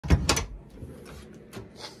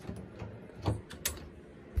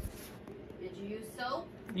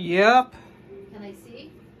Yep. Can I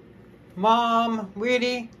see? Mom,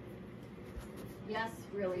 really? Yes,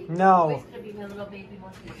 really. No. Always gonna be my little baby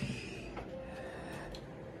monkey.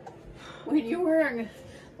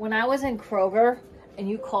 When I was in Kroger and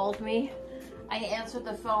you called me, I answered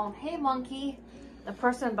the phone. Hey, monkey. The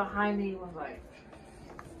person behind me was like,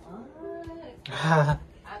 what?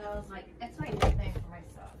 And I was like, it's my nickname for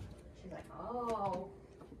myself. She's like, oh.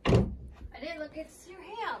 I didn't look at your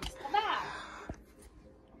hands. Come back.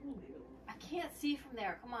 I can't see from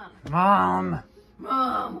there. Come on. Mom.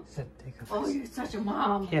 Mom. Sit, take a Oh, you're such a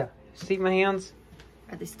mom. Here, see my hands?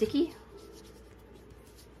 Are they sticky?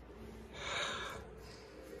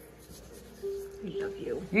 I love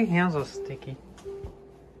you. Your hands are sticky.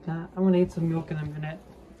 I'm gonna eat some milk in a minute.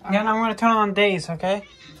 Yeah, and I'm gonna turn on days, okay?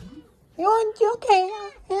 You okay?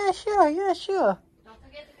 Yeah, sure, yeah, sure. Don't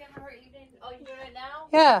forget to give her evening. Oh, you're doing it now?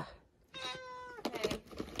 Yeah. Okay.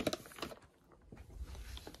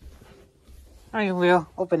 I will.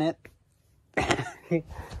 Open it. It's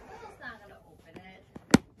not gonna open it.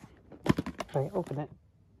 Okay, open it.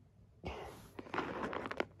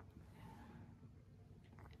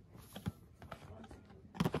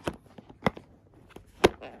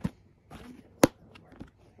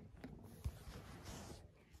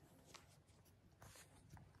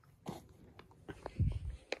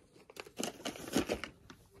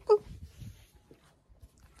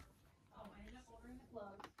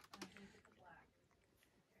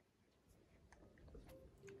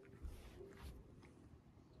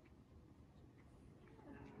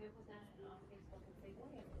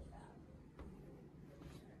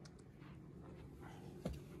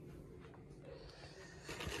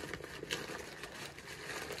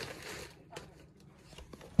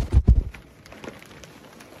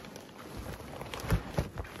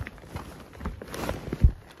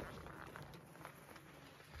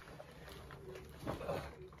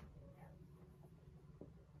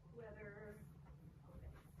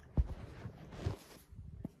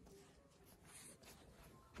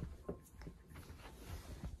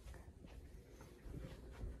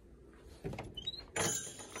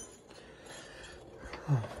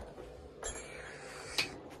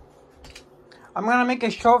 I'm gonna make a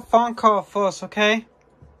short phone call first, okay?